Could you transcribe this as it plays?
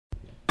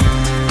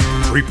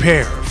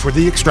Prepare for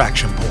the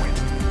extraction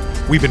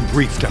point. We've been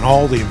briefed on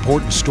all the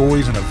important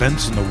stories and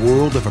events in the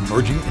world of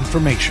emerging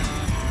information.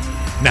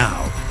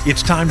 Now,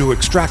 it's time to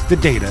extract the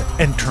data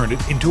and turn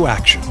it into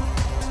action.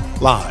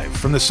 Live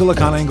from the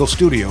SiliconANGLE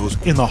studios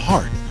in the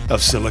heart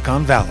of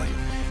Silicon Valley,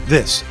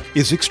 this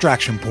is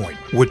Extraction Point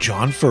with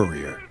John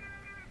Furrier.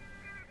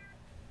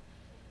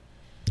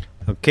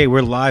 Okay,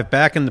 we're live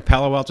back in the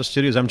Palo Alto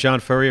studios. I'm John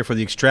Furrier for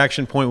the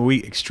Extraction Point, where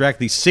we extract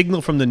the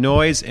signal from the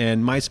noise.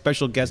 And my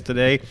special guest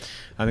today,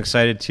 I'm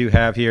excited to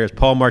have here, is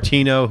Paul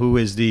Martino, who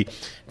is the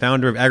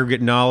founder of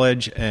Aggregate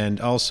Knowledge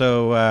and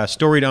also a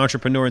storied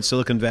entrepreneur in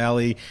Silicon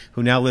Valley,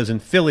 who now lives in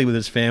Philly with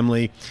his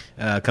family,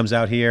 comes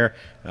out here.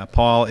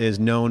 Paul is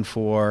known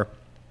for,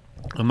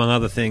 among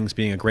other things,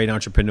 being a great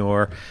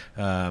entrepreneur,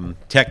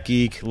 tech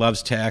geek,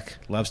 loves tech,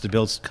 loves to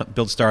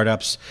build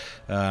startups.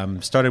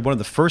 Started one of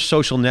the first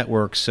social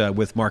networks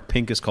with Mark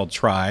Pincus called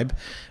Tribe.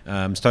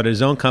 Started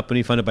his own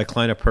company funded by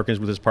Kleiner Perkins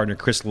with his partner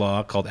Chris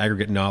Law called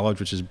Aggregate Knowledge,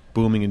 which is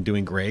booming and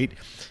doing great.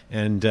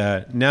 And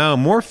now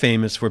more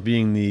famous for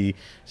being the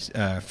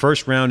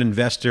first round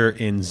investor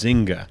in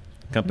Zynga,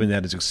 a company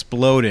that is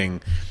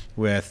exploding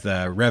with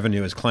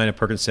revenue, as Kleiner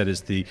Perkins said,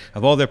 is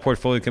of all their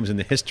portfolio companies in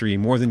the history,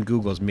 more than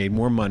Google has made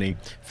more money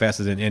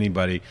faster than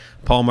anybody.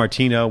 Paul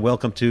Martino,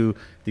 welcome to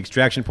the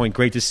Extraction Point.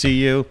 Great to see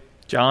you.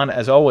 John,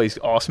 as always,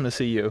 awesome to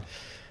see you.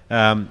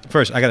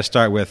 First, I got to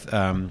start with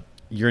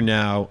you're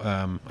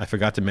now, I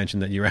forgot to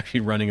mention that you're actually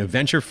running a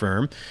venture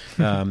firm.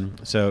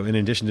 So in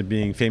addition to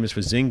being famous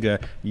for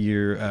Zynga,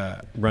 you're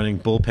running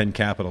Bullpen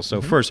Capital.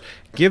 So first,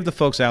 give the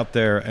folks out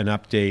there an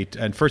update.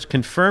 And first,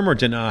 confirm or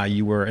deny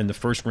you were in the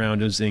first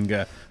round of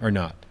Zynga or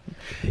not.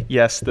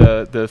 Yes,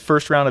 the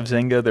first round of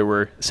Zynga, there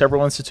were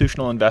several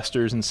institutional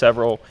investors and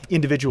several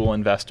individual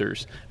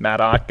investors.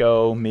 Matt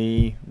Otko,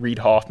 me, Reid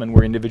Hoffman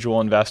were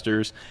individual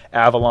investors.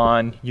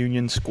 Avalon,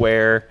 Union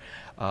Square,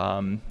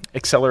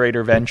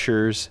 Accelerator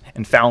Ventures,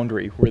 and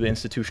Foundry were the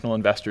institutional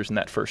investors in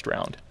that first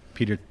round.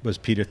 Peter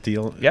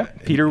Thiel? Yeah,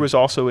 Peter was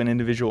also an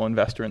individual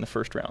investor in the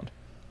first round.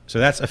 So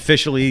that's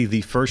officially the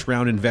first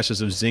round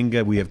investors of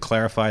Zynga. We have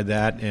clarified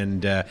that,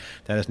 and that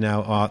is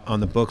now on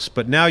the books.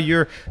 But now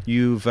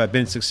you've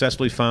been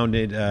successfully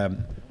founded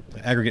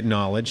Aggregate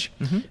Knowledge.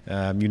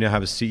 You now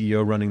have a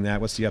CEO running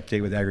that. What's the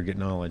update with Aggregate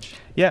Knowledge?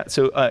 Yeah,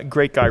 so a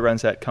great guy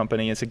runs that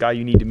company. It's a guy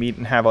you need to meet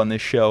and have on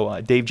this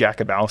show, Dave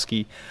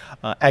Jakubowski.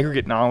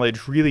 Aggregate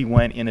Knowledge really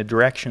went in a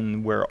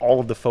direction where all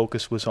of the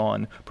focus was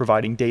on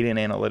providing data and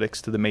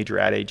analytics to the major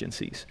ad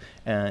agencies.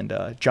 And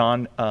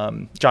John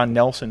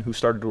Nelson, who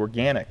started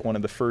Organic, one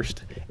of the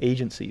first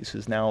agencies,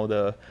 is now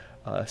the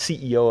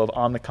CEO of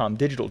Omnicom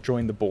Digital,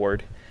 joined the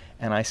board.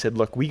 And I said,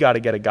 look, we got to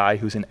get a guy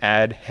who's an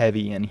ad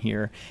heavy in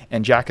here.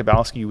 And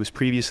Jakubowski was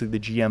previously the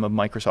GM of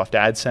Microsoft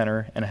Ad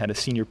Center and had a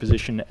senior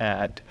position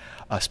at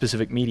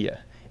Specific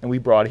Media. And we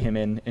brought him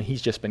in, and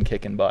he's just been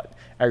kicking butt.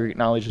 Aggregate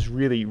Knowledge has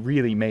really,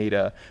 really made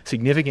a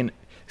significant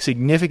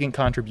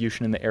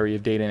contribution in the area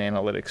of data and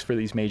analytics for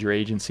these major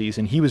agencies.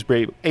 And he was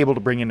able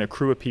to bring in a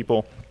crew of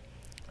people,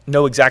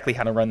 know exactly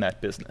how to run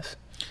that business.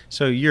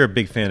 So you're a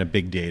big fan of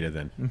big data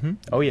then?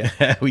 Oh,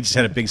 yeah. We just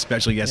had a big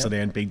special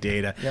yesterday on big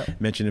data,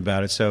 mentioned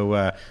about it.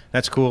 So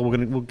that's cool.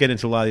 We'll get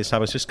into a lot of these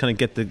topics. Just kind of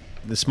get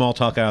the small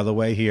talk out of the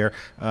way here.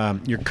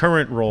 Your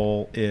current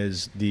role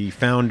is the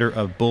founder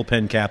of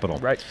Bullpen Capital.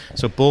 Right.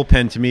 So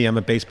Bullpen, to me, I'm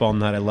a baseball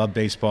nut. I love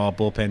baseball.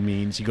 Bullpen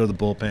means you go to the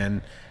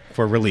bullpen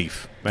for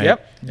relief. Right?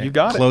 Yep, you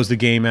got it. Close the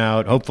game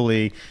out,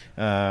 hopefully,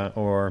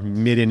 or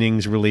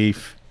mid-innings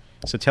relief.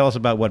 So tell us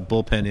about what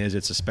Bullpen is.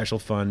 It's a special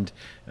fund,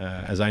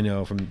 as I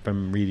know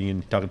from reading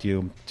and talking to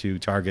you, to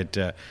target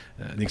the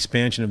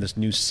expansion of this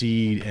new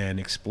seed and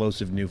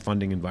explosive new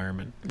funding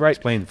environment. Right.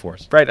 Explain for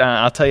us. Right.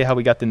 I'll tell you how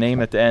we got the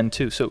name at the end,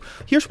 too. So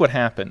here's what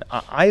happened.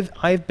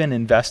 I've been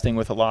investing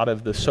with a lot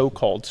of the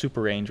so-called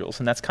super angels,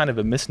 and that's kind of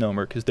a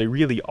misnomer because they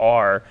really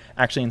are,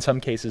 actually in some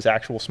cases,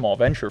 actual small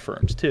venture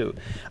firms, too.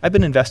 I've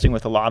been investing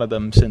with a lot of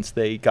them since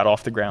they got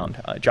off the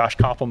ground. Josh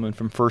Koppelman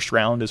from First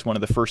Round is one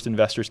of the first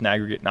investors in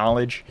Aggregate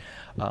Knowledge.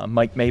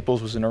 Mike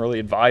Maples was an early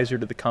advisor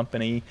to the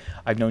company.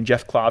 I've known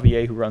Jeff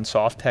Clavier, who runs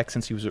Softtech,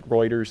 since he was at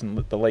Reuters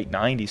in the late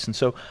 90s. And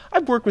so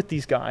I've worked with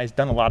these guys,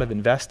 done a lot of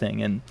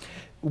investing. And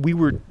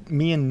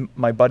me and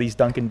my buddies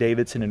Duncan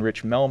Davidson and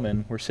Rich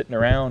Melman were sitting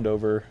around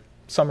over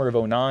summer of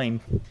 '09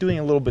 doing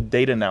a little bit of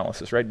data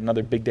analysis, right?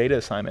 Another big data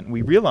assignment.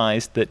 We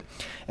realized that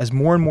as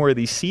more and more of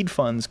these seed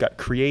funds got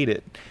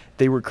created,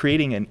 they were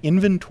creating an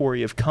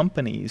inventory of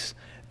companies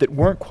that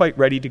weren't quite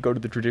ready to go to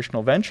the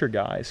traditional venture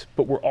guys,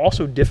 but were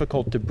also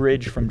difficult to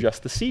bridge from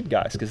just the seed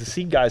guys, because the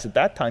seed guys at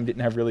that time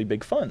didn't have really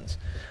big funds.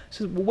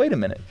 So, well, wait a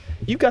minute,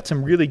 you've got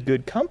some really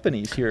good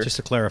companies here. Just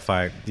to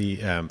clarify,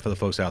 for the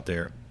folks out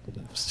there,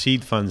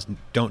 seed funds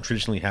don't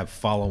traditionally have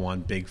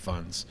follow-on big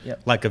funds,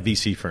 like a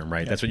VC firm,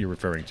 right? That's what you're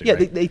referring to, Yeah,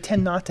 right? they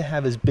tend not to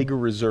have as big a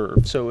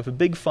reserve. So if a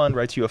big fund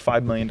writes you a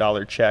 $5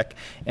 million check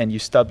and you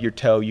stub your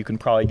toe, you can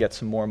probably get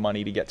some more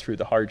money to get through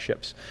the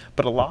hardships.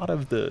 But a lot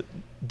of the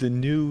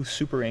new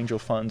super angel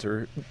funds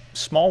are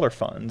smaller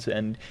funds,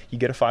 and you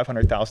get a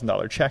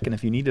 $500,000 check, and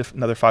if you need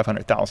another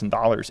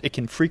 $500,000, it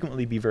can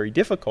frequently be very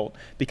difficult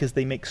because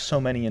they make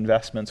so many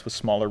investments with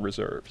smaller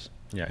reserves.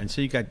 Yeah, and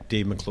so you got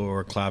Dave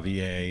McClure,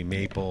 Clavier,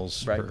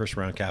 Maples, First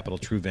Round Capital,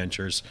 True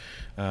Ventures.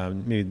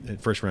 Maybe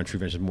First Round True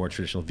Ventures is more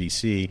traditional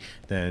VC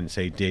than,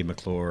 say, Dave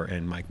McClure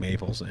and Mike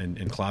Maples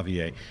and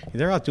Clavier.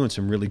 They're out doing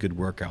some really good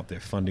work out there,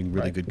 funding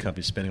really good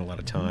companies, spending a lot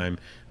of time.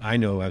 I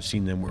know I've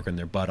seen them working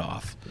their butt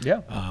off.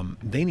 Yeah.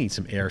 They need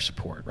some air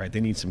support, right?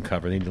 They need some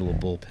cover. They need a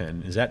little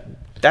bullpen.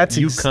 That's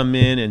you come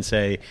in and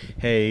say,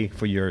 hey,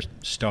 for your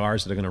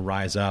stars that are going to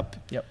rise up.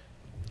 Yep.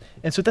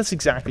 And so that's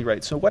exactly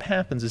right. So what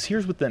happens is,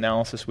 here's what the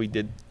analysis we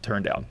did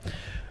turned out.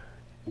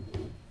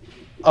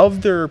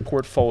 Of their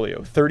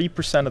portfolio,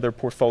 30% of their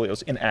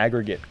portfolios in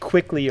aggregate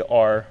quickly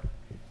are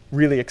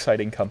really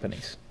exciting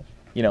companies,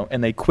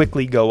 and they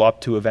quickly go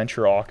up to a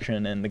venture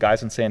auction, and the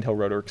guys on Sand Hill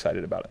Road are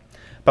excited about it.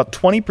 About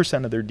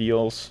 20% of their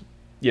deals,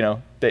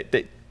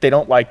 they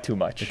don't like too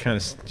much. They're kind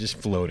of just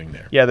floating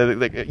there. Yeah,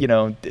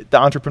 the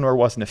entrepreneur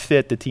wasn't a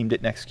fit, the team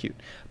didn't execute.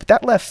 But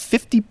that left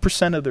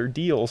 50% of their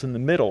deals in the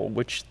middle,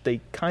 which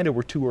they kind of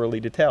were too early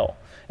to tell.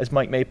 As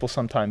Mike Maple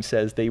sometimes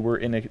says, they were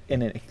in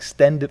an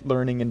extended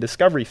learning and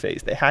discovery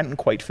phase. They hadn't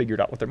quite figured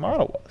out what their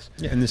model was.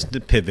 Yeah, and the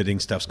pivoting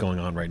stuff's going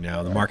on right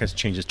now. The market's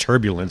changed, it's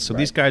turbulence. So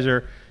these guys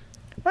are...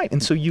 Right,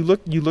 and so you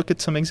look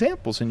at some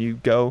examples and you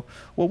go,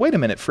 well, wait a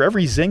minute. For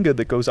every Zynga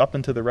that goes up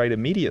and to the right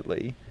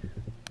immediately,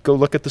 go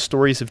look at the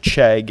stories of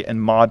Chegg and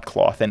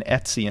ModCloth and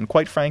Etsy and,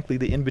 quite frankly,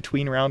 the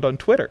in-between round on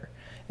Twitter.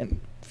 And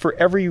for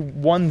every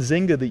one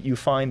Zynga that you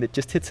find that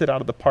just hits it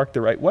out of the park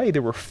the right way,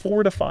 there were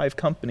 4 to 5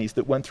 companies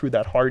that went through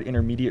that hard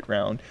intermediate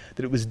round,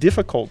 that it was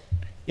difficult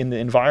in the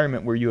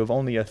environment where you have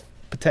only a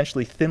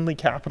potentially thinly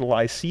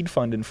capitalized seed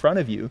fund in front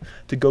of you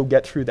to go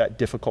get through that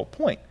difficult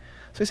point.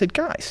 So I said,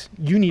 guys,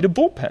 you need a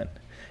bullpen.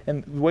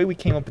 And the way we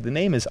came up with the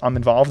name is, I'm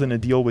involved in a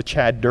deal with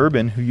Chad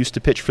Durbin, who used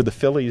to pitch for the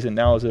Phillies and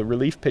now is a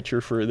relief pitcher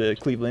for the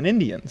Cleveland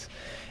Indians.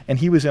 And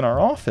he was in our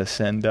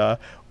office, and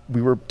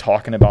we were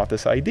talking about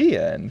this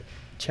idea. And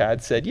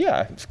Chad said,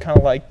 yeah, it's kind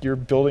of like you're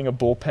building a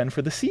bullpen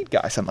for the seed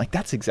guys. I'm like,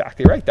 that's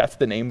exactly right. That's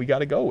the name we got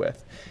to go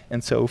with.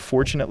 And so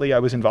fortunately, I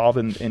was involved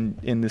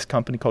in this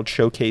company called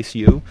Showcase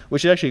U,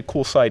 which is actually a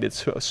cool site.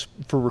 It's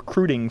for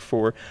recruiting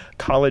for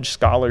college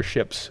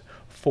scholarships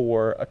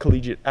for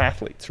collegiate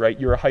athletes, right?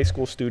 You're a high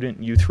school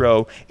student, you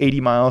throw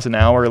 80 miles an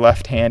hour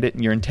left-handed,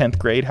 and you're in 10th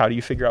grade. How do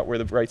you figure out where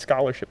the right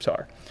scholarships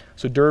are?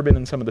 So Durbin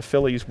and some of the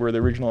Phillies were the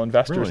original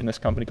investors in this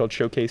company called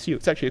Showcase U.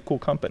 It's actually a cool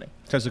company.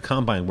 So it's a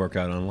combine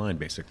workout online,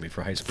 basically,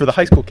 for high school. For the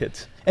high school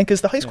kids. And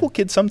because the high school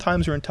kids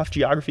sometimes are in tough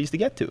geographies to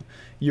get to.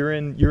 You're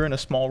in a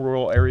small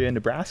rural area in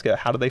Nebraska.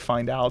 How do they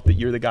find out that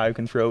you're the guy who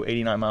can throw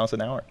 89 miles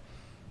an hour?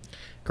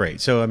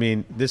 Great. So, I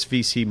mean, this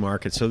VC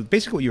market, so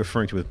basically what you're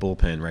referring to with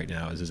bullpen right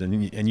now is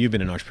and you've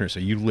been an entrepreneur, so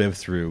you lived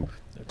through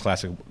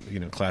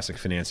classic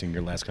financing,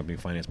 your last company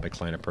financed by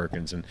Kleiner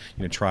Perkins, and,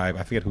 Tribe,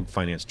 I forget who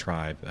financed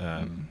Tribe.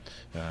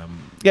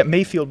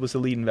 Mayfield was the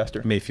lead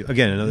investor. Mayfield,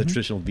 again, another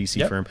traditional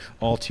VC firm,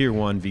 all tier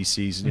 1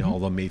 VCs,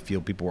 although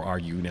Mayfield, people will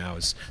argue now,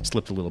 has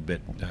slipped a little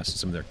bit.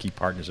 Some of their key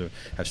partners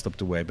have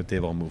slipped away, but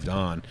they've all moved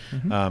on.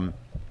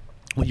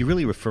 What you're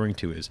really referring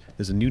to is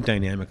there's a new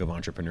dynamic of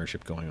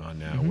entrepreneurship going on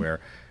now where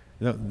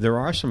there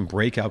are some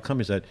breakout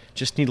companies that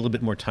just need a little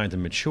bit more time to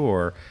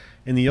mature.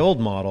 In the old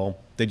model,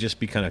 they'd just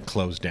be kind of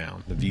closed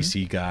down. The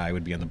VC guy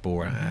would be on the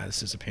board.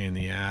 This is a pain in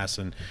the ass,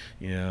 and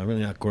really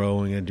not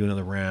growing, and do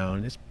another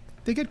round.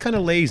 They get kind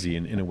of lazy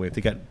in a way if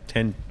they got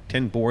 10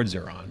 boards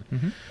they're on.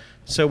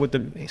 So with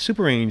the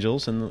super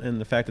angels and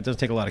the fact that it doesn't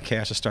take a lot of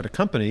cash to start a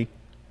company,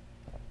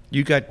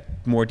 you got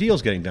more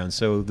deals getting done.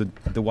 So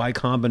the Y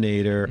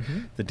Combinator,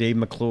 the Dave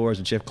McClures,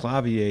 the Jeff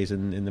Claviers,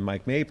 and the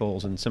Mike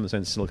Maples, and some of the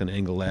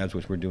SiliconANGLE Labs,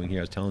 which we're doing here,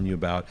 I was telling you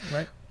about.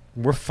 Right.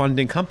 We're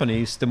funding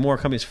companies. The more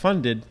companies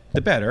funded,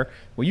 the better.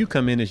 Where you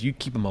come in is you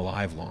keep them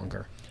alive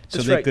longer.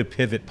 So they could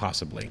pivot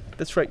possibly.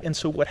 That's right. And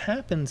so what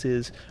happens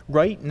is,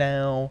 right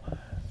now,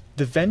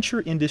 the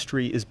venture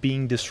industry is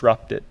being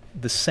disrupted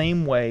the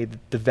same way that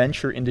the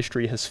venture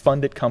industry has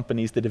funded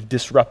companies that have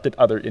disrupted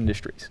other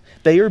industries.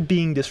 They are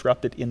being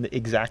disrupted in the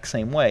exact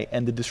same way,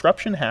 and the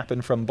disruption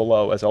happened from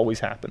below, as always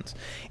happens.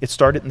 It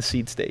started in the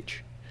seed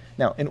stage.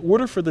 Now, in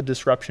order for the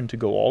disruption to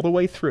go all the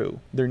way through,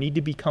 there need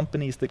to be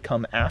companies that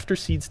come after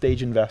seed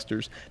stage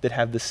investors that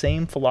have the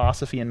same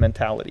philosophy and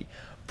mentality.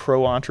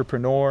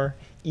 Pro-entrepreneur,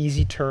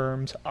 easy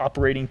terms,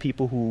 operating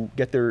people who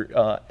get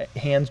their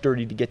hands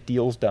dirty to get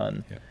deals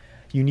done. Yeah.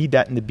 You need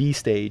that in the B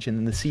stage and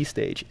in the C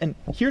stage. And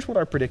here's what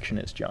our prediction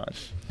is, John.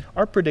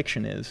 Our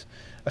prediction is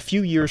a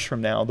few years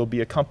from now, there'll be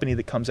a company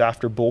that comes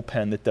after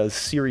Bullpen that does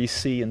Series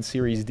C and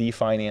Series D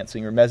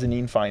financing or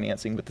mezzanine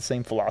financing with the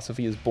same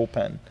philosophy as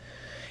Bullpen.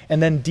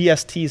 And then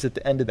DSTs at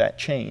the end of that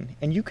chain.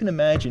 And you can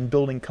imagine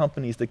building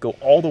companies that go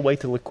all the way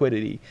to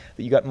liquidity,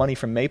 that you got money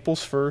from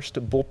Maples first,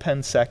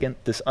 Bullpen second,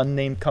 this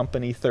unnamed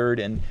company third,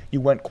 and you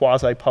went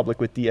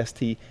quasi-public with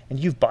DST, and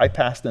you've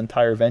bypassed the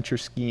entire venture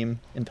scheme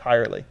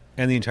entirely.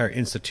 And the entire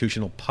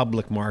institutional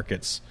public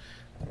markets,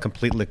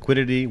 complete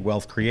liquidity,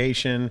 wealth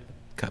creation,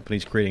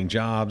 companies creating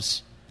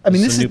jobs. I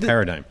mean, this is a new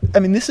paradigm. I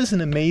mean, this is an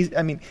amazing.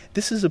 I mean,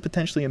 this is a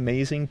potentially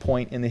amazing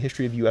point in the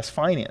history of U.S.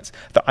 finance.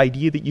 The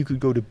idea that you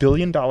could go to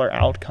billion-dollar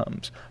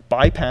outcomes,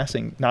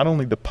 bypassing not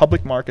only the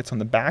public markets on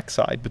the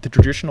backside, but the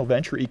traditional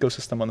venture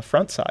ecosystem on the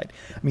front side.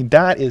 I mean,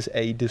 that is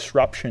a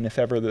disruption if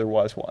ever there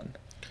was one.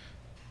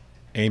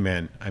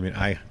 Amen. I mean,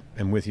 I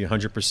am with you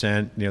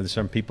 100%. You know, there's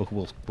some people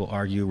who will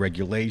argue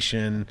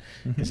regulation.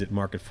 Is it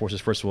market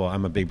forces? First of all,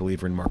 I'm a big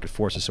believer in market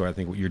forces, so I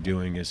think what you're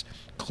doing is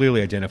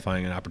clearly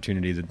identifying an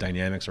opportunity. The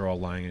dynamics are all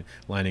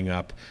lining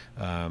up.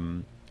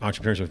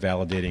 Entrepreneurs are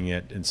validating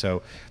it. And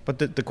so, but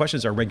the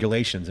questions are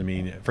regulations. I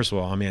mean, first of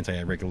all, I'm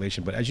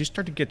anti-regulation, but as you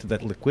start to get to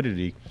that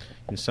liquidity, you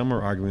know, some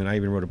are arguing, and I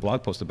even wrote a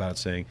blog post about it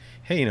saying,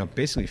 hey, you know,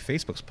 basically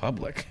Facebook's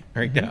public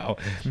right now.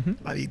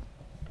 I mean,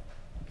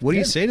 what do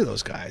you say to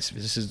those guys?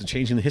 This is the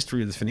changing the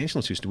history of the financial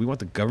institutions. Do we want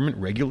the government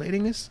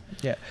regulating this?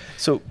 Yeah.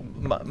 So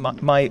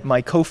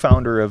my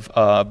co-founder of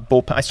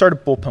Bullpen, I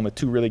started Bullpen with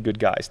two really good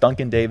guys.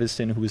 Duncan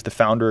Davison, who was the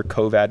founder of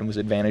Covad and was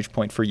at Vantage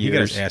Point for years. You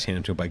got his ass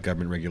handed to him by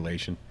government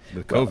regulation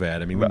with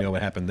Covad. I mean, we know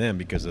what happened then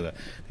because of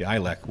the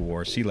ILEC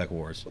war, CLEC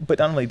wars. But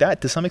not only that,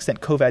 to some extent,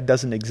 Covad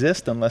doesn't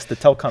exist unless the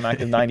Telecom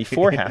Act of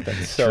 '94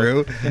 happens. So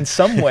True. In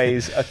some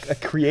ways, a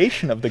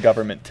creation of the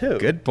government too.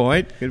 Good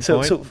point. Good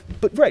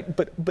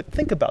point. But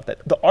think about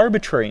that. The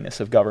arbitrariness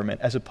of government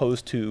as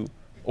opposed to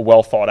a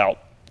well thought out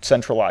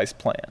centralized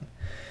plan.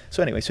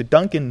 So anyway, so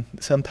Duncan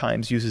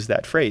sometimes uses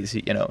that phrase.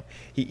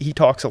 He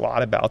talks a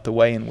lot about the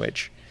way in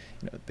which,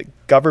 you know, the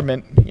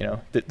government, you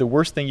know, the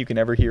worst thing you can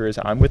ever hear is,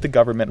 I'm with the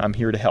government, I'm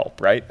here to help,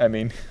 right? I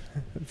mean,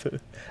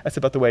 that's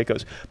about the way it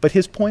goes. But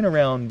his point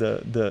around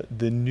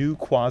the new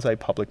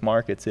quasi-public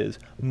markets is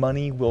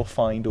money will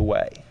find a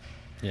way.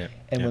 Yeah.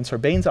 And when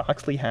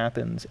Sarbanes-Oxley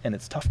happens and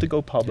it's tough to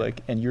go public,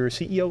 and you're a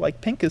CEO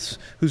like Pincus,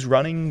 who's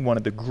running one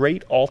of the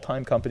great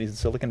all-time companies in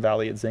Silicon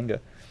Valley at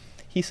Zynga,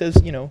 he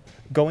says, you know,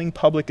 going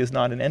public is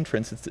not an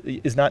entrance,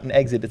 is not an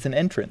exit, it's an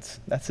entrance.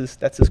 That's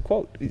his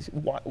quote.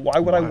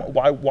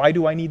 Why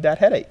do I need that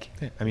headache?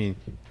 I mean,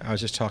 I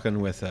was just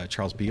talking with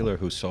Charles Beeler,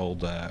 who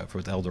sold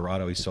for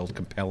Eldorado. He sold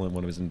Compellin,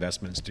 one of his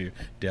investments, to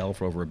Dell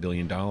for over $1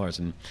 billion,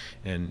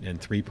 and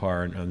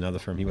 3PAR, another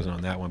firm. He wasn't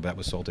on that one, but that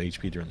was sold to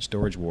HP during the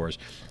storage wars.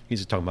 He's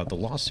just talking about the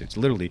lawsuits,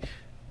 literally.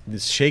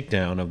 This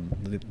shakedown of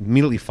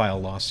immediately file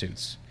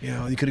lawsuits. You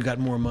know, you could have got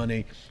more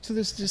money. So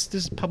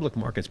this public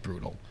market's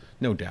brutal,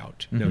 no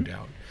doubt, no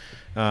doubt.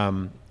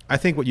 I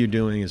think what you're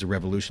doing is a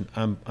revolution.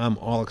 I'm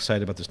all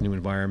excited about this new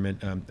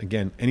environment.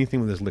 Again, anything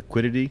with this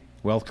liquidity,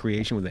 wealth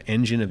creation, where the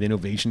engine of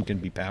innovation can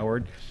be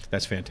powered,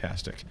 that's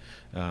fantastic.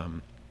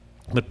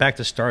 But back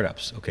to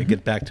startups. Okay,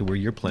 get back to where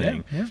you're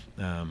playing.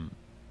 Yeah.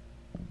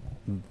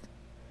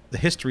 The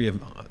history of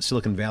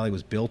Silicon Valley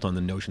was built on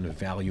the notion of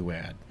value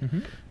add.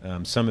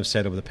 Some have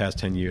said over the past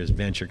 10 years,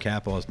 venture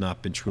capital has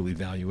not been truly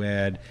value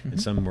add,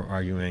 and some were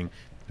arguing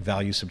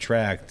value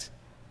subtract,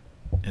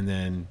 and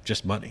then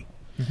just money.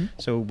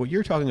 So what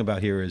you're talking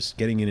about here is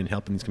getting in and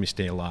helping these companies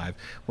stay alive.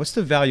 What's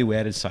the value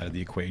added side of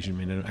the equation?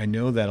 I mean, I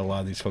know that a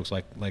lot of these folks,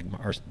 like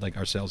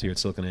ourselves here at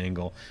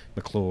SiliconANGLE,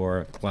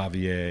 McClure,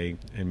 Clavier,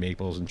 and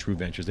Maples, and True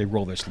Ventures, they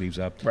roll their sleeves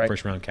up,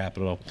 first round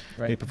capital.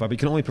 They provide, but you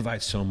can only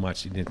provide so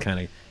much. It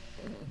kind of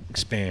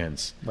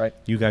expands.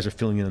 You guys are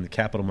filling in on the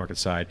capital market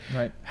side.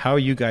 How are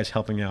you guys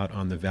helping out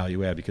on the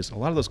value add? Because a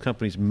lot of those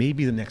companies may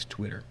be the next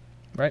Twitter.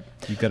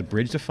 You've got to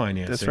bridge the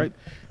financing,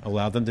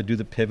 allow them to do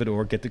the pivot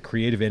or get the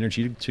creative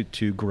energy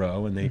to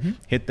grow, and they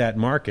hit that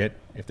market.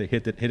 If they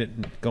hit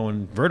it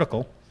going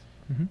vertical,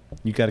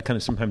 you got to kind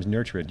of sometimes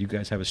nurture it. Do you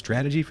guys have a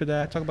strategy for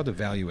that? Talk about the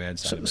value add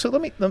side. So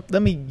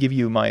let me give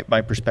you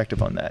my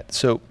perspective on that.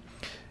 So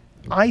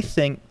I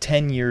think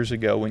 10 years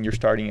ago, when you're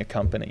starting a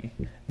company,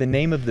 the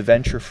name of the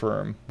venture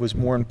firm was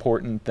more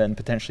important than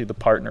potentially the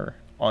partner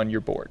on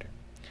your board.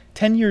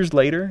 10 years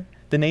later,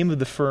 the name of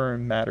the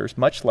firm matters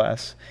much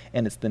less,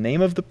 and it's the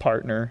name of the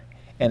partner,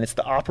 and it's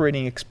the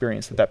operating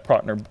experience that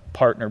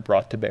partner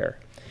brought to bear.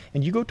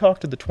 And you go talk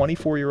to the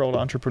 24-year-old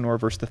entrepreneur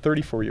versus the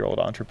 34-year-old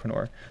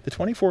entrepreneur. The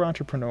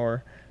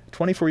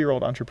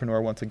 24-year-old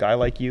entrepreneur wants a guy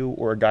like you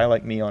or a guy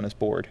like me on his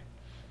board.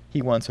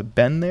 He wants a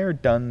been there,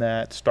 done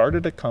that,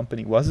 started a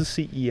company, was a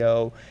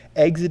CEO,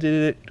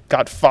 exited it,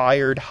 got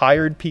fired,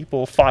 hired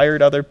people,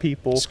 fired other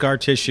people. Scar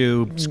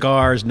tissue,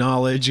 scars,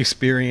 knowledge,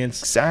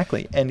 experience.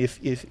 Exactly. And if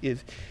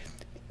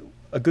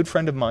a good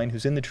friend of mine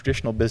who's in the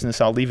traditional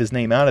business, I'll leave his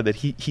name out of it,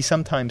 he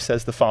sometimes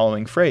says the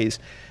following phrase: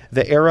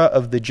 the era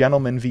of the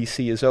gentleman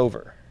VC is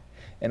over.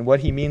 And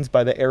what he means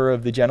by the era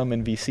of the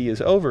gentleman VC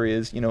is over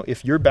is, you know,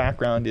 if your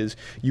background is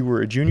you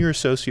were a junior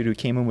associate who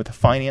came in with a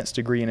finance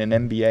degree and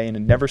an MBA and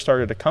had never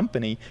started a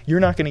company, you're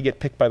not going to get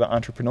picked by the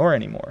entrepreneur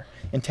anymore.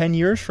 In 10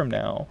 years from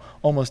now,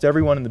 almost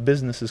everyone in the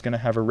business is going to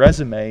have a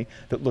resume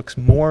that looks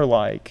more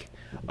like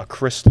a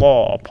Chris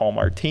Law, a Paul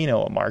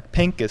Martino, a Mark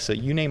Pincus,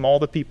 you name all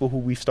the people who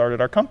we've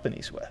started our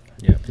companies with.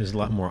 Yeah, there's a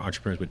lot more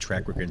entrepreneurs with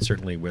track record, and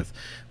certainly with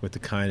the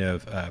kind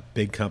of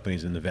big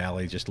companies in the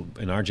Valley, just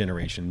in our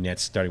generation,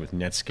 starting with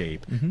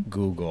Netscape,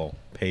 Google,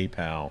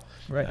 PayPal,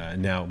 Right.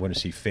 now want to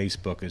see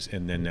Facebook,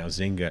 and then now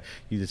Zynga.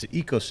 This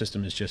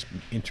ecosystem is just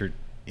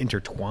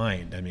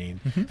intertwined. I mean,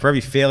 for every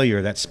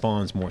failure, that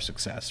spawns more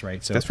success,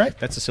 right? So That's right.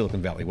 That's the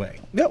Silicon Valley way.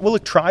 Yeah, well,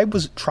 look, Tribe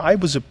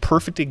was a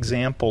perfect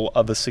example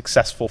of a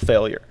successful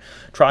failure.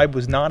 Tribe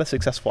was not a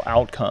successful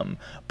outcome,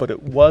 but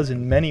it was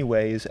in many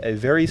ways a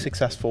very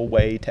successful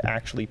way to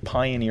actually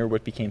pioneer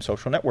what became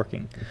social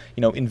networking.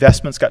 You know,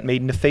 investments got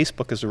made into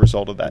Facebook as a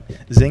result of that.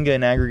 Zynga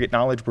and Aggregate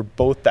Knowledge were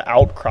both the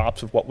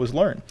outcrops of what was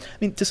learned. I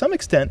mean, to some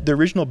extent, the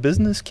original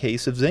business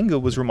case of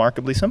Zynga was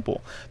remarkably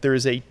simple. There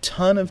is a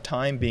ton of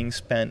time being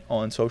spent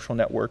on social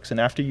networks, and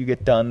after you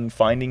get done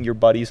finding your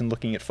buddies and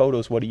looking at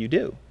photos, what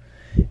do?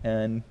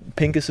 And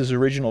Pincus's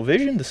original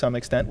vision, to some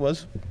extent,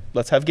 was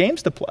let's have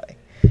games to play.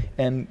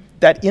 And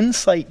that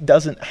insight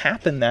doesn't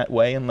happen that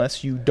way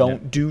unless you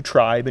don't do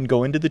Tribe and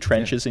go into the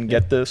trenches and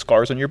get the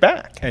scars on your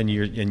back. And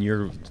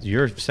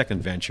your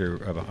second venture,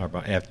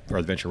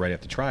 or the venture right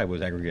after Tribe,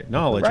 was Aggregate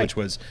Knowledge, Right. which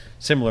was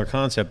similar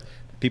concept.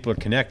 People are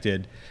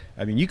connected.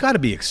 I mean, you got to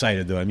be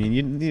excited, though. I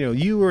mean,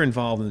 you were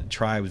involved in the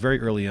Tribe very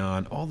early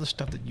on. All the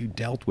stuff that you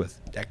dealt with,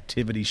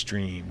 activity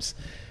streams,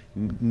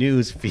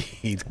 news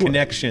feeds,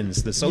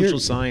 connections, the social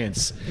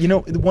science. You know,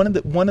 one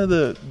of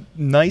the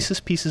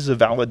nicest pieces of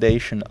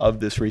validation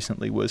of this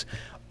recently was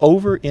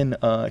over in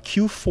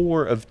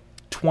Q4 of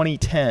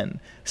 2010,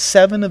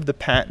 7 of the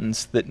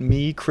patents that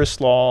me, Chris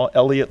Law,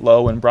 Elliot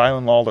Lowe, and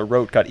Brian Lawler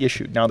wrote got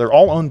issued. Now, they're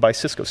all owned by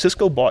Cisco.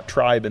 Cisco bought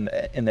Tribe in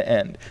the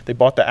end. They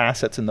bought the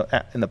assets in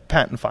the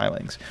patent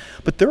filings.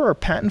 But there are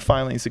patent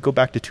filings that go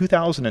back to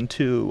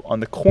 2002 on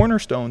the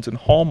cornerstones and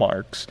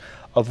hallmarks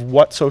of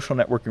what social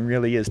networking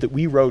really is that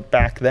we wrote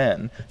back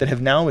then that have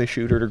now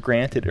issued or are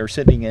granted or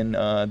sitting in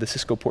the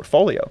Cisco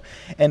portfolio.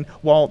 And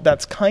while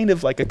that's kind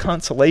of like a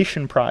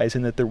consolation prize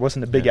in that there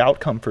wasn't a big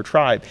outcome for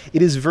Tribe,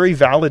 it is very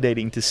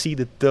validating to see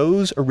that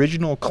those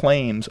original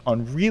claims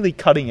on really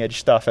cutting edge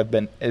stuff have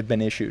been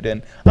issued.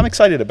 And I'm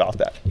excited about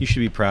that. You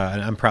should be proud,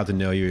 and I'm proud to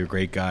know you. You're a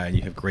great guy, and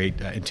you have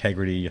great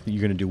integrity. You're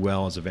going to do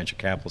well as a venture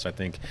capitalist. I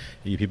think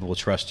people will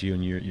trust you,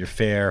 and you're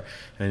fair.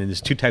 And there's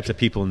 2 types of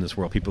people in this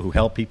world: people who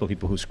help people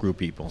who screw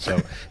people.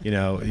 So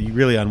you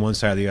really on one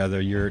side or the other.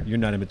 You're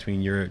not in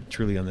between. You're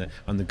truly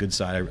on the good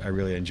side. I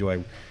really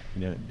enjoy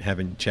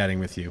chatting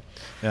with you.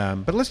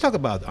 But let's talk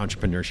about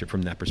entrepreneurship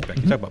from that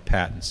perspective. Talk about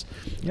patents.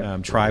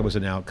 Yep. Tribe was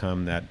an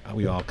outcome that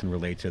we all can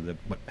relate to.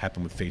 What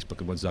happened with Facebook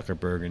and what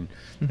Zuckerberg and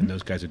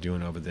those guys are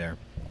doing over there.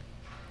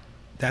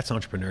 That's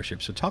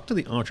entrepreneurship. So talk to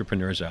the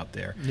entrepreneurs out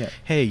there. Yeah.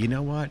 Hey, you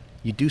know what?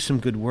 You do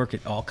some good work,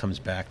 it all comes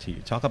back to you.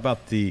 Talk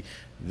about the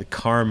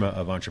karma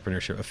of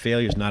entrepreneurship. A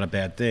failure is not a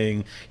bad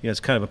thing.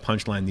 It's kind of a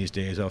punchline these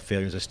days. Oh,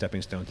 failure is a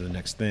stepping stone to the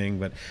next thing.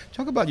 But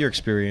talk about your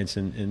experience,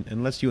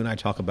 and let's you and I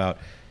talk about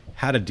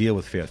how to deal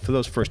with failure for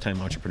those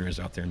first-time entrepreneurs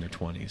out there in their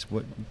 20s.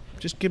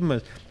 Just give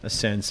them a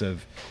sense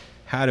of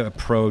how to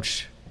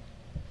approach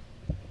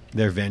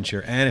their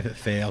venture, and if it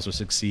fails or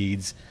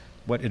succeeds,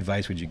 what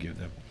advice would you give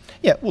them?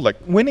 Yeah, well, like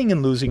winning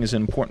and losing is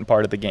an important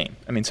part of the game.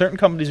 I mean, certain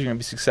companies are going to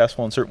be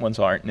successful and certain ones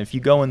aren't. And if you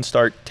go and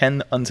start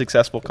 10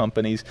 unsuccessful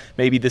companies,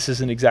 maybe this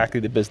isn't exactly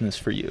the business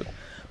for you.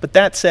 But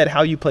that said,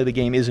 how you play the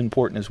game is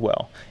important as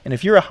well. And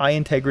if you're a high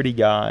integrity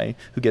guy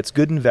who gets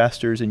good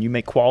investors and you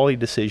make quality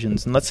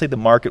decisions, and let's say the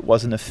market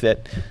wasn't a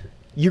fit,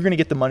 you're going to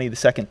get the money the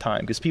second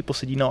time because people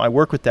said, I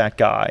work with that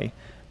guy.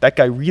 That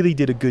guy really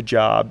did a good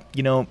job.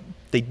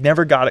 They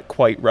never got it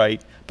quite right,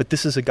 but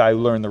this is a guy who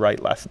learned the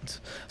right lessons.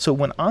 So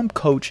when I'm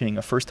coaching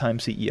a first-time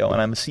CEO,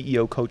 and I'm a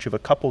CEO coach of a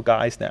couple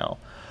guys now,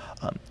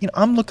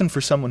 I'm looking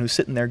for someone who's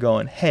sitting there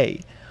going, hey,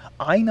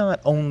 I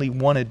not only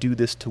want to do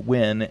this to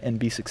win and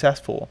be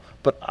successful,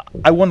 but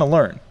I want to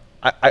learn.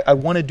 I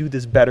want to do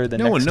this better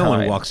than next time. No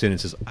one walks in and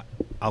says,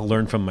 I'll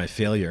learn from my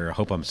failure. I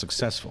hope I'm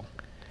successful.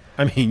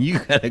 I mean, you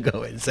got to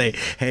go and say,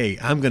 hey,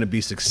 I'm going to be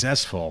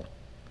successful.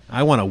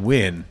 I want to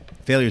win.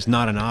 Failure is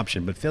not an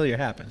option, but failure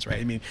happens, right?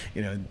 I mean,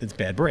 it's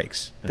bad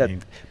breaks.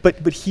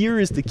 But here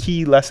is the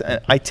key lesson.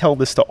 I tell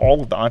this to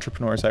all of the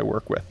entrepreneurs I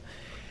work with.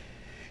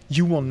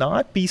 You will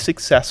not be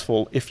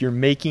successful if you're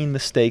making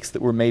mistakes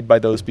that were made by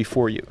those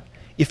before you.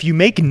 If you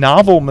make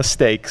novel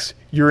mistakes,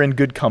 you're in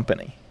good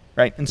company,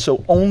 right? And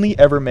so only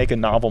ever make a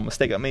novel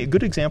mistake. I mean, a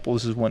good example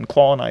is when Chris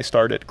Law and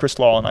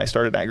I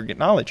started Aggregate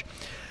Knowledge.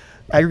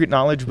 Aggregate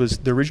Knowledge was,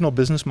 the original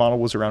business model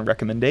was around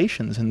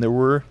recommendations, and there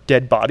were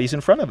dead bodies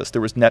in front of us.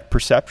 There was Net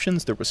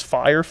Perceptions, there was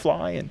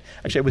Firefly, and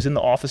actually I was in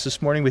the office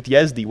this morning with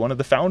Yezdi, one of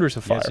the founders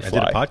of Firefly. Yes, I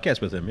did a podcast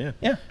with him, yeah.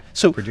 Yeah.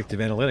 So predictive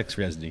analytics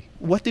for Yezdi.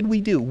 What did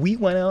we do? We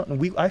went out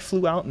and I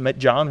flew out and met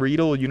John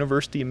Riedel,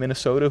 University of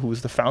Minnesota, who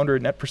was the founder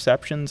of Net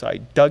Perceptions. I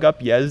dug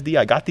up Yezdi.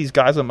 I got these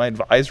guys on my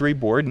advisory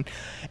board,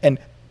 and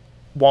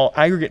while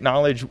Aggregate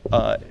Knowledge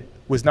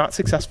was not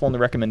successful in the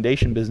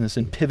recommendation business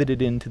and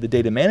pivoted into the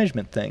data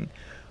management thing,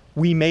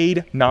 we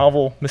made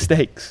novel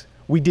mistakes.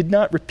 We did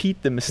not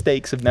repeat the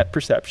mistakes of Net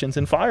Perceptions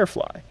and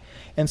Firefly.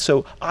 And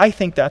so I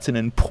think that's an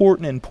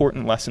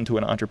important lesson to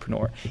an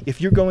entrepreneur.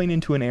 If you're going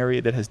into an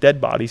area that has dead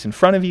bodies in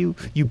front of you,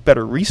 you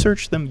better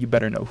research them, you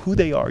better know who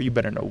they are, you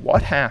better know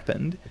what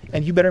happened,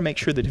 and you better make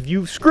sure that if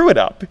you screw it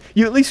up,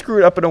 you at least screw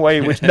it up in a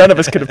way which none of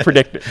us could have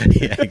predicted.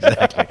 Yeah,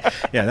 exactly.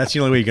 Yeah, that's the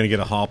only way you're going to get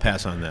a hall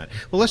pass on that.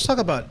 Well, let's talk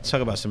about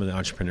some of the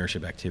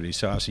entrepreneurship activities.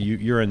 So obviously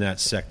you're in that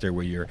sector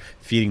where you're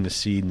feeding the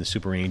seed and the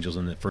super angels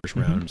in the first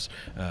rounds,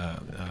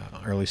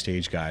 early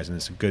stage guys, and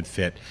it's a good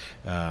fit.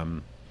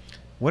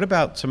 What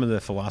about some of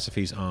the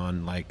philosophies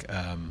on like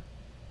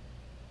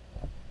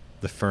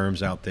the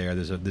firms out there?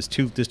 There's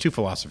two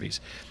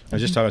philosophies. I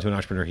was just talking to an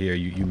entrepreneur here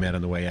you met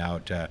on the way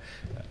out, a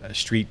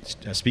street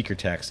speaker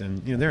text,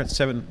 and they're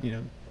at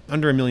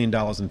under $1 million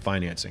in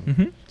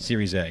financing,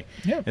 Series A.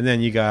 Yeah. And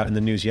then you got in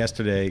the news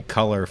yesterday,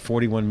 Color,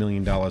 $41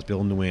 million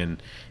building to win,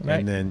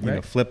 and then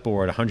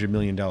Flipboard, $100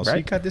 million. So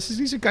you got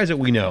these are guys that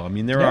we know. I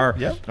mean, they're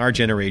our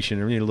generation,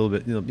 or a little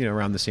bit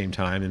around the same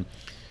time, and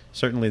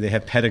certainly they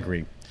have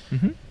pedigree.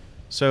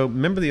 So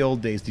remember the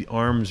old days, the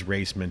arms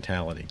race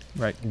mentality.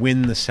 Right.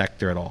 Win the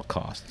sector at all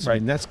costs. Right. I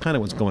mean, that's kind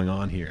of what's going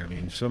on here. I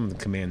mean, some of them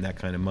command that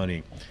kind of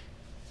money.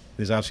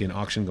 There's obviously an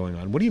auction going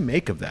on. What do you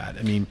make of that?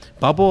 I mean,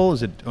 bubble,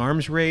 is it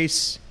arms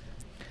race?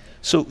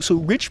 So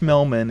Rich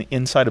Melman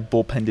inside of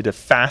Bullpen did a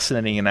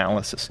fascinating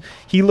analysis.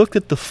 He looked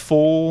at the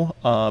full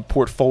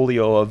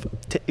portfolio of,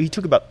 he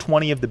took about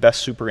 20 of the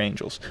best super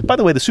angels. By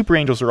the way, the super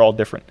angels are all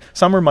different.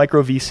 Some are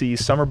micro VCs,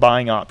 some are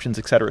buying options,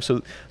 et cetera.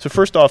 So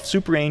first off,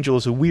 super angel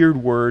is a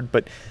weird word,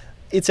 but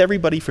it's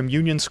everybody from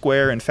Union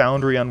Square and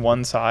Foundry on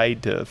one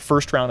side to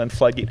First Round and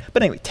Floodgate.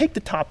 But anyway, take the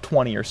top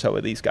 20 or so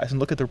of these guys and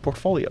look at their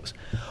portfolios.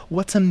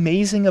 What's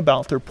amazing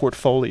about their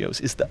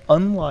portfolios is that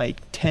unlike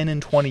 10 and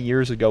 20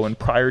 years ago in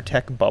prior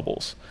tech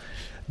bubbles,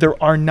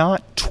 there are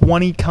not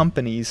 20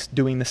 companies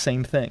doing the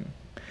same thing.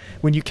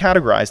 When you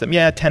categorize them,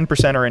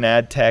 10% are in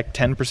ad tech,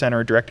 10%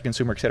 are direct to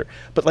consumer, et cetera.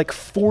 But like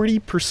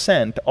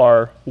 40%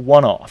 are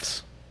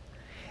one-offs.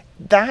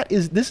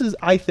 This is,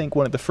 I think,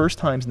 one of the first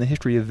times in the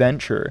history of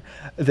venture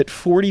that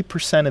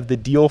 40% of the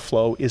deal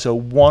flow is a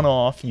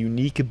one-off,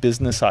 unique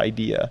business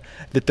idea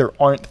that there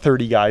aren't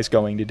 30 guys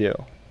going to do.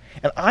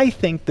 And I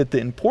think that the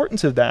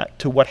importance of that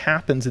to what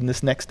happens in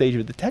this next stage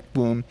of the tech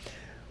boom,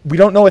 we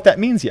don't know what that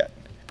means yet.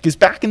 Because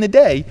back in the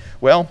day,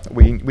 well,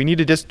 we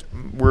need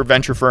we're a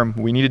venture firm,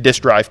 we need a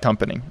disk drive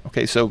company.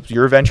 Okay, so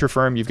you're a venture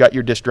firm, you've got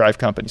your disk drive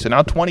company. So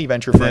now 20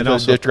 venture firms have a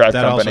disk drive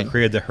company. That also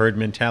created the herd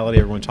mentality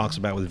everyone talks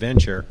about with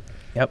venture.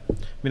 Yep. I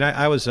mean,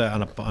 I was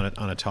on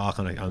a talk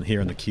on here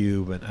on the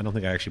Cube, and I don't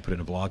think I actually put it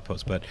in a blog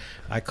post, but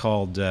I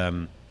called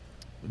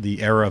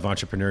the era of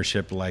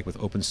entrepreneurship, like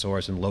with open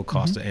source and low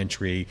cost of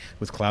entry,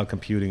 with cloud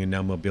computing and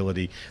now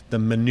mobility, the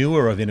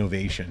manure of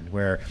innovation,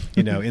 where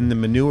in the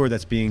manure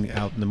that's being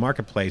out in the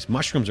marketplace,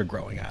 mushrooms are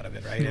growing out of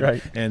it,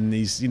 right? And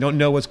these, you don't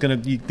know what's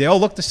going to. They all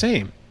look the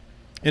same.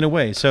 In a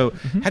way. So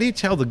how do you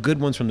tell the good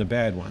ones from the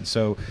bad ones?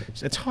 So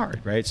it's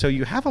hard, right? So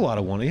you have a lot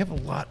of you have a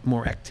lot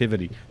more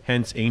activity,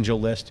 hence angel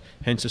list,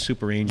 hence the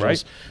super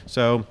angels. Right.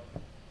 So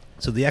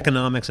the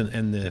economics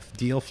and the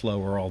deal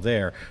flow are all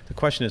there. The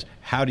question is,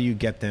 how do you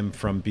get them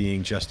from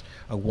being just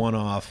a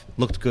one-off,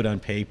 looked good on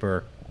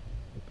paper,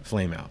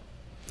 flame out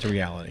to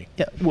reality?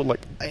 Yeah, well, look,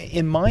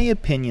 in my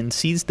opinion,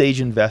 seed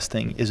stage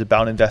investing is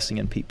about investing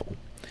in people.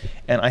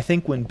 And I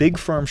think when big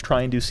firms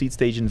try and do seed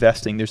stage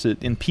investing, there's an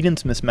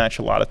impedance mismatch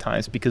a lot of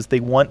times because they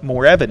want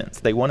more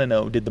evidence. They want to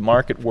know, did the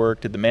market work?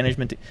 Did the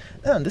management?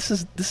 No, this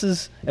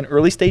is an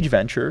early stage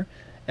venture.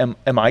 Am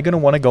I going to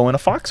want to go in a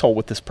foxhole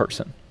with this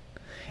person?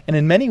 And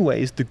in many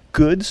ways, the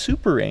good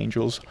super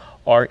angels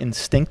are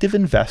instinctive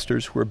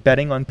investors who are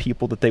betting on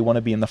people that they want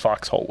to be in the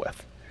foxhole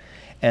with.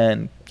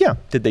 And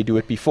did they do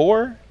it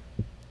before?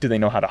 Do they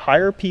know how to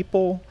hire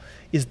people?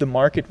 Is the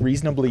market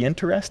reasonably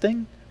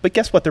interesting? But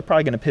guess what? They're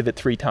probably going to pivot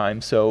 3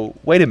 times. So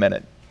wait a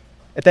minute.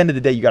 At the end of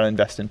the day, you got to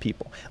invest in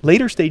people.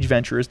 Later stage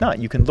venture is not.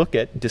 You can look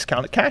at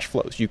discounted cash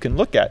flows. You can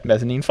look at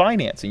mezzanine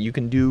financing. You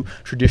can do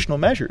traditional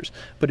measures.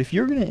 But if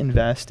you're going to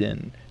invest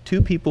in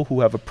 2 people who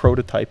have a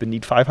prototype and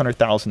need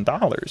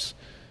 $500,000,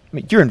 I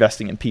mean, you're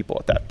investing in people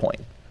at that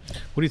point.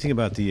 What do you think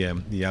about the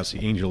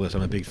obviously angel list?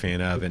 I'm a big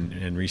fan of,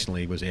 and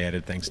recently was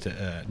added thanks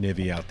to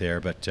Nivi out there.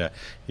 But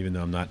even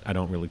though I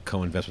don't really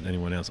co-invest with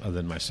anyone else other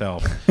than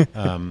myself.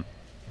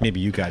 Maybe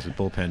you guys with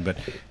Bullpen,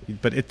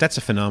 but that's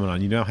a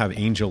phenomenon. You now have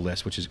angel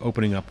lists, which is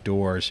opening up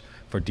doors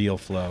for deal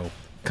flow.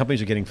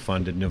 Companies are getting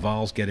funded.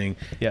 Naval's getting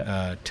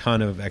a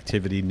ton of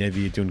activity.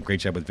 Nivi doing a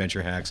great job with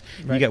venture hacks.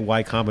 Right. You get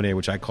Y Combinator,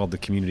 which I called the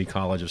community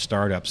college of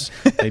startups.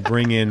 They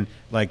bring in,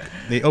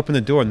 they open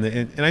the door,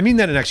 and I mean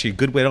that in actually a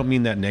good way. I don't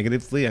mean that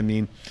negatively. I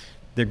mean,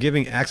 they're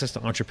giving access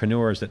to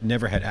entrepreneurs that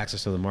never had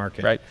access to the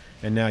market. Right.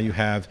 And now you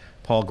have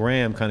Paul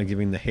Graham kind of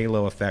giving the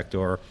halo effect,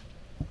 or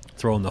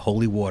throwing the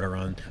holy water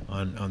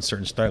on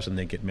certain startups and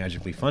they get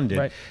magically funded.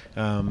 Right.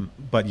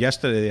 But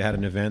yesterday they had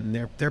an event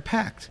and they're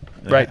packed.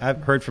 Right.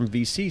 I've heard from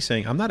VC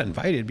saying, I'm not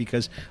invited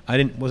because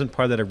I wasn't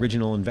part of that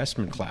original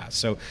investment class.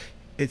 So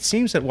it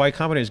seems that Y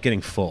Combinator is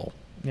getting full.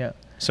 Yeah.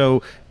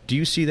 So Do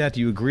you see that? Do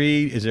you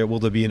agree? Will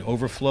there be an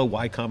overflow?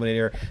 Y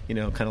Combinator,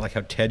 kind of like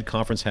how TED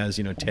conference has,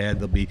 TED.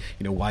 There'll be,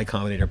 Y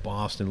Combinator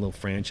Boston, little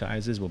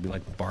franchises. Will be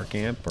like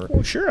Barcamp or.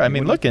 Well, sure. I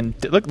mean, look at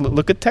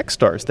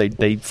TechStars.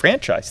 They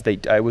franchise.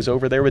 I was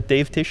over there with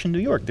Dave Tish in New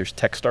York. There's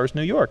TechStars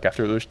New York.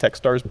 After there's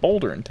TechStars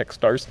Boulder and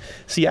TechStars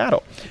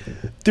Seattle.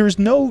 There's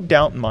no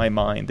doubt in my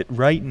mind that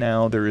right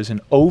now there is an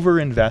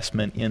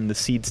overinvestment in the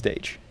seed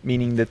stage,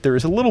 meaning that there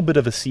is a little bit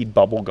of a seed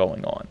bubble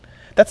going on.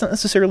 That's not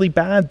necessarily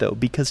bad, though,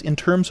 because in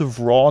terms of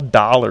raw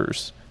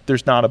dollars,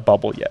 there's not a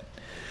bubble yet.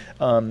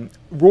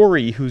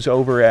 Rory, who's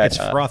over at... It's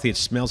frothy. It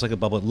smells like a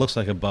bubble. It looks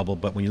like a bubble,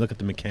 but when you look at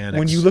the mechanics...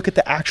 When you look at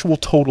the actual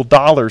total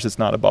dollars, it's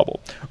not a bubble.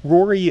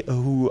 Rory,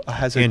 who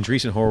has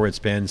Andreessen Horowitz,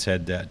 Ben,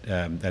 said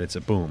that it's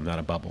a boom, not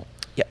a bubble.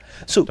 Yeah.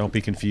 So don't be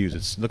confused.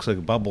 It looks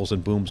like bubbles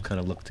and booms kind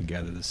of look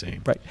together the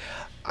same. Right.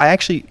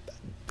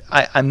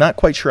 I'm not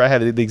quite sure I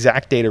have the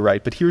exact data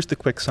right, but here's the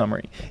quick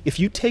summary. If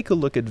you take a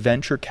look at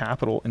venture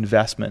capital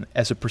investment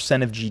as a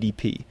percent of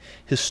GDP,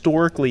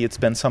 historically it's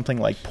been something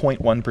like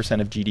 0.1%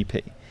 of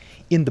GDP.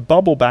 In the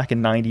bubble back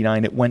in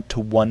 '99, it went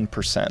to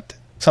 1%,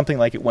 something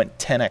like it went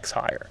 10x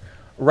higher.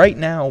 Right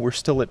now, we're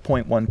still at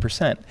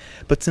 0.1%.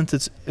 But since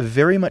it's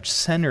very much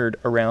centered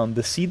around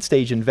the seed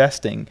stage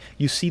investing,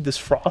 you see this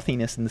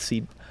frothiness in the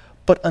seed.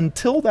 But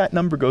until that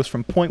number goes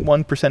from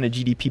 0.1% of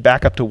GDP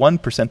back up to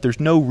 1%, there's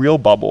no real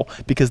bubble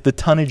because the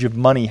tonnage of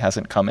money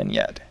hasn't come in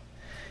yet.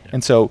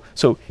 And so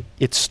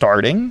it's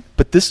starting,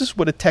 but this is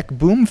what a tech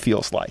boom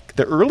feels like.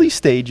 The early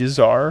stages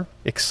are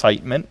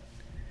excitement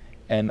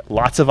and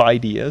lots of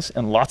ideas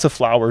and lots of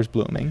flowers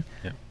blooming.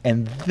 Yeah.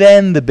 And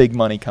then the big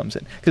money comes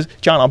in. Because,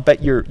 John, I'll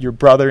bet your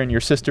brother and your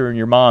sister and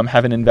your mom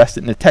haven't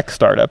invested in a tech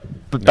startup,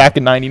 but back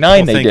in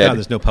 '99 they did. Thank God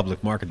there's no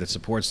public market that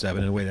supports that,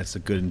 but in a way that's the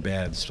good and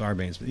bad,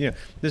 Sarbanes. But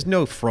there's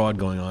no fraud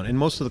going on. And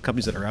most of the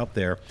companies that are out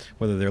there,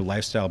 whether they're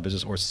lifestyle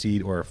business or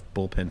seed or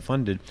bullpen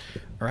funded,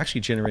 are actually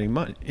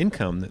generating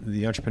income.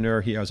 The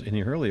entrepreneur I was in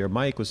here earlier,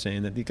 Mike, was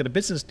saying that he got a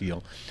business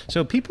deal.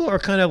 So people are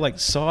kind of like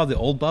saw the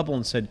old bubble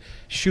and said,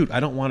 shoot, I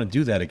don't want to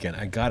do that again.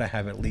 I got to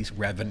have at least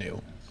revenue.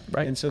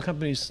 Right. And so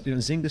companies,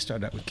 Zynga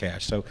started out with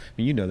cash. So,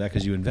 you know that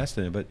because you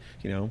invested in it. But,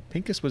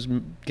 Pincus was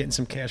getting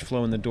some cash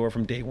flow in the door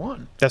from day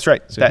one. That's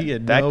right. So he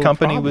had no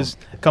company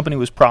problem.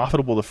 was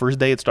profitable the first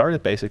day it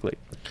started, basically.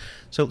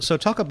 So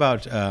talk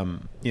about,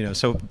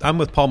 so I'm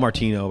with Paul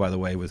Martino, by the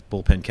way, with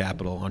Bullpen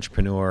Capital,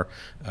 entrepreneur,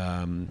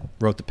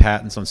 wrote the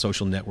patents on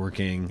social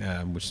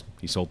networking, which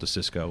he sold to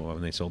Cisco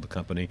when they sold the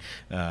company,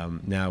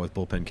 now with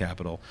Bullpen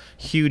Capital.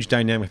 Huge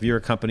dynamic. If you're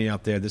a company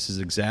out there, this is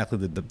exactly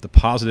the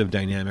positive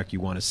dynamic you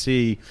want to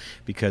see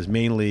because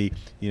mainly,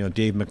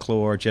 Dave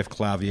McClure, Jeff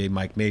Clavier,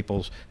 Mike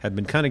Maples have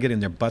been kind of getting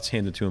their butts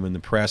handed to them in the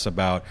press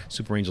about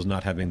Super Angels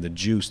not having the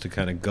juice to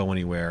kind of go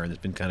anywhere, and there's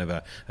been kind of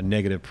a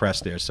negative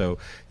press there. So,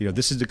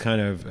 this is the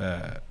kind of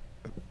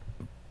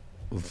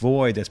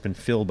void that's been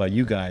filled by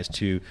you guys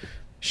to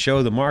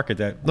show the market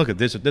that look,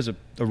 there's a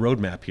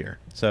roadmap here.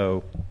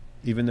 So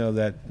even though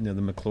that the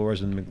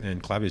McClures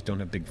and Claviers don't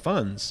have big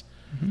funds,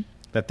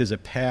 that there's a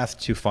path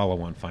to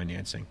follow-on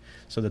financing,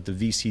 so that the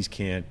VCs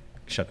can't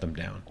shut them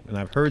down. And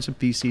I've heard some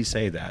VCs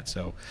say that.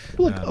 So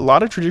look, a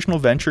lot of traditional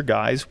venture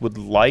guys would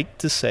like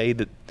to say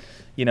that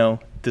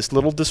this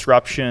little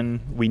disruption,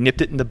 we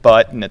nipped it in the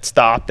butt and it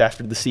stopped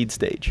after the seed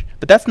stage.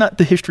 But that's not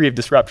the history of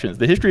disruptions.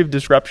 The history of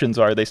disruptions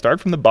are they start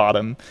from the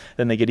bottom,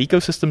 then they get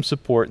ecosystem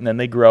support, and then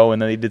they grow,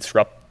 and then they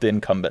disrupt the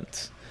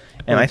incumbents.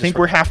 And I think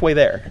we're halfway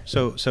there.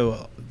 So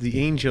the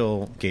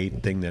Angel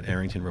Gate thing that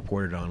Arrington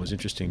reported on was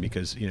interesting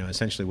because,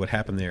 essentially what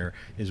happened there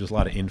is there was a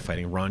lot of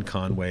infighting. Ron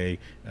Conway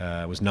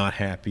was not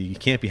happy. You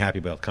can't be happy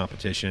about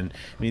competition.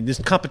 I mean, this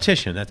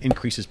competition, that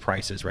increases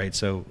prices, right?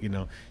 So,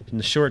 in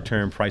the short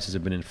term, prices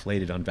have been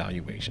inflated on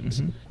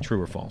valuations.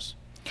 True or false?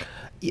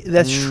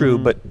 That's true,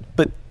 but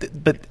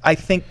I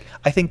think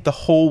the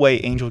whole way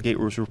Angel Gate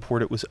was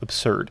reported was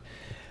absurd.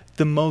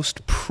 The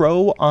most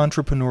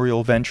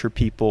pro-entrepreneurial venture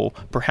people,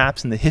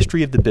 perhaps in the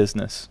history of the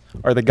business,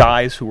 are the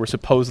guys who were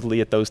supposedly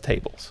at those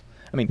tables.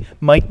 I mean,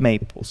 Mike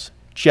Maples,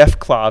 Jeff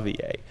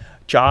Clavier,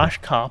 Josh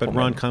Koppelman. But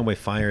Ron Conway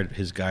fired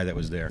his guy that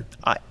was there.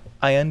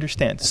 I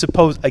understand.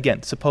 Supposedly.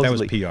 That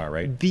was PR,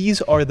 right?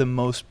 These are the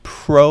most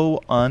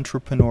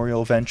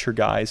pro-entrepreneurial venture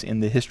guys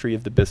in the history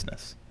of the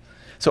business.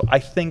 So I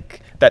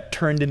think that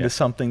turned into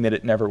something that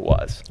it never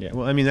was. Yeah,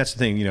 well, I mean, that's the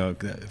thing,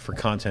 for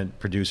content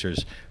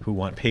producers who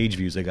want page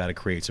views, they got to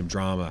create some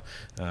drama.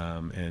 As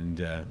you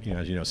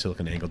know,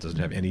 SiliconANGLE doesn't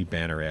have any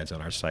banner ads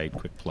on our site.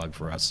 Quick plug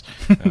for us.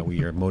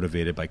 We are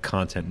motivated by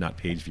content, not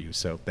page views.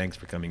 So thanks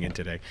for coming in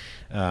today.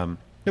 No,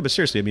 but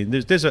seriously, I mean,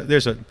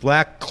 there's a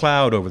black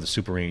cloud over the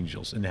Super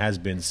Angels, and has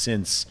been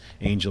since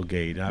Angel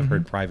Gate. And I've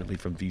heard privately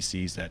from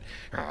VCs that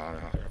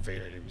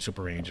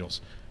Super Angels.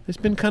 There's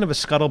been kind of a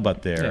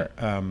scuttlebutt there.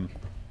 Yeah.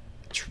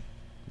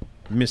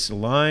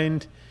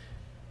 Misaligned,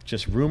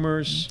 just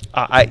rumors.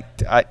 I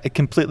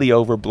completely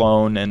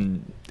overblown,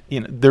 and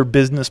their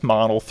business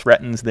model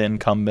threatens the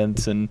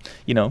incumbents, and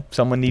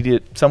someone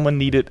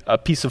needed a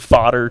piece of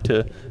fodder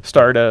to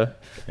start a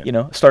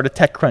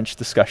TechCrunch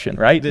discussion,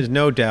 right? There's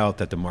no doubt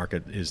that the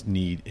market is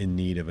in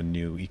need of a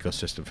new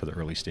ecosystem for the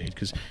early stage,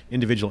 because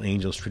individual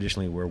angels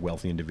traditionally were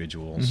wealthy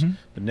individuals,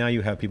 but now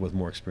you have people with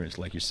more experience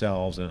like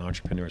yourselves and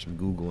entrepreneurs from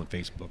Google and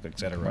Facebook, et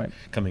cetera,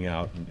 coming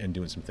out and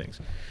doing some things.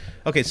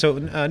 Okay, so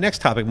next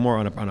topic, more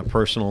on a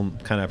personal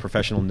kind of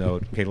professional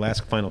note. Okay,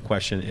 last final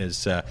question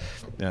is, I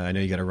know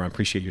you got to run.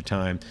 Appreciate your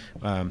time.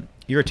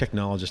 You're a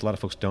technologist. A lot of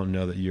folks don't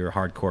know that you're a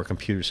hardcore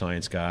computer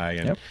science guy.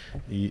 And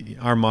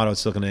our motto at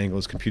SiliconANGLE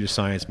is computer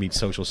science meets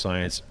social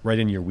science, right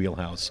in your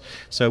wheelhouse.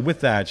 So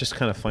with that, just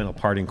kind of final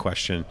parting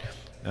question.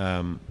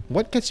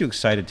 What gets you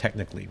excited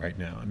technically right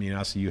now? I mean,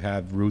 obviously you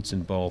have roots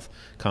in both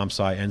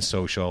comp-sci and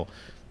social.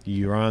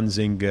 You're on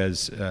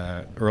Zynga's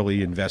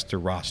early investor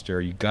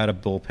roster. You got a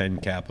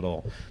bullpen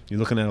capital. You're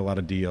looking at a lot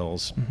of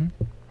deals.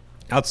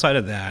 Outside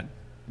of that,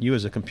 you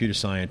as a computer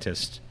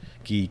scientist,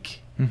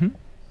 geek,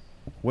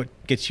 what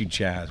gets you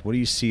jazzed? What do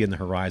you see in the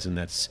horizon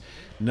that's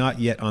not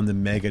yet on the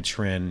mega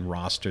trend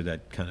roster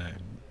that kind of,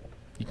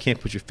 you can't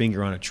put your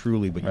finger on it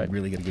truly, but you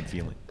really get a good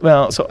feeling?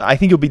 Well, so I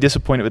think you'll be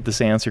disappointed with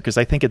this answer, because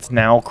I think it's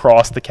now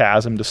crossed the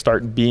chasm to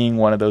start being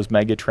one of those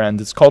mega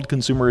trends. It's called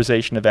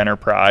consumerization of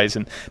enterprise,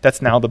 and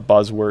that's now the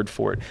buzzword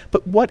for it.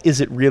 But what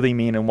does it really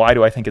mean, and why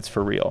do I think it's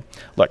for real?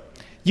 Look,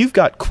 you've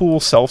got cool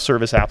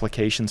self-service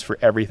applications for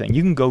everything.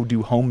 You can go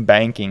do home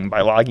banking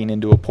by logging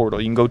into a portal.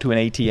 You can go to an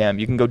ATM.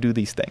 You can go do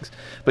these things.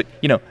 But,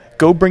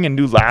 go bring a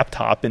new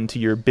laptop into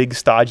your big,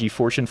 stodgy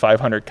Fortune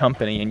 500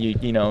 company, and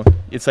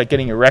it's like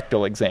getting a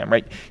rectal exam,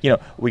 right?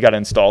 We got to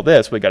install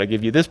this. We got to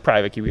give you this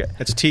private key.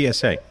 That's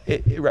TSA.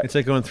 Right. It's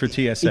like going through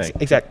TSA.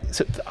 Exactly.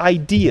 So the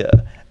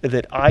idea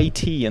that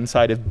IT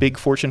inside of big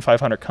Fortune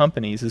 500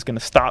 companies is going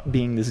to stop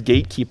being this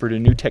gatekeeper to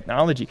new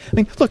technology. I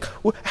mean, look,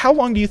 how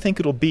long do you think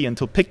it'll be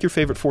until, pick your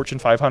favorite Fortune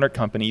 500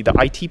 company, the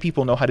IT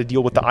people know how to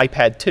deal with the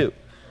iPad 2?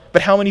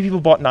 But how many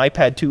people bought an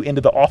iPad 2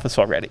 into the office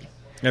already?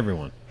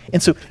 Everyone.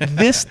 And so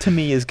this, to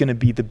me, is going to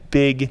be the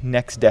big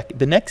next decade.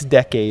 The next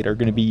decade are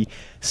going to be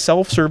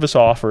self-service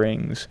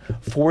offerings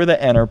for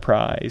the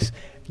enterprise,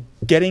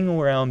 getting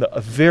around the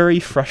very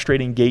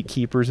frustrating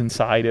gatekeepers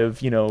inside of,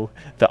 the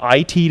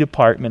IT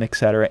department, et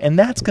cetera. And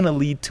that's going to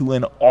lead to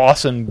an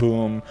awesome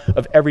boom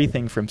of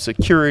everything from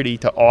security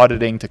to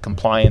auditing to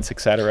compliance, et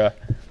cetera.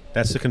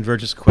 That's the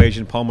convergence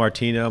equation. Paul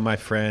Martino, my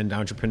friend,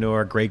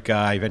 entrepreneur, great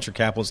guy, venture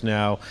capitalist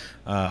now,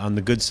 on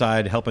the good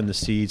side, helping the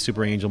seed,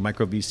 super angel,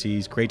 micro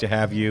VCs. Great to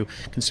have you.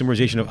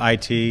 Consumerization of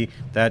IT,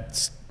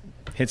 that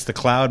hits the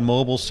cloud,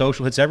 mobile,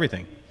 social, hits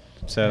everything.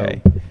 So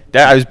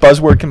I was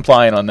buzzword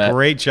compliant on that.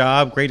 Great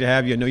job. Great to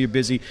have you. I know you're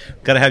busy.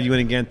 Got to have you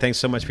in again. Thanks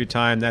so much for your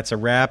time. That's a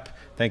wrap.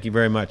 Thank you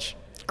very much.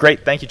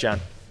 Great. Thank you,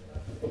 John.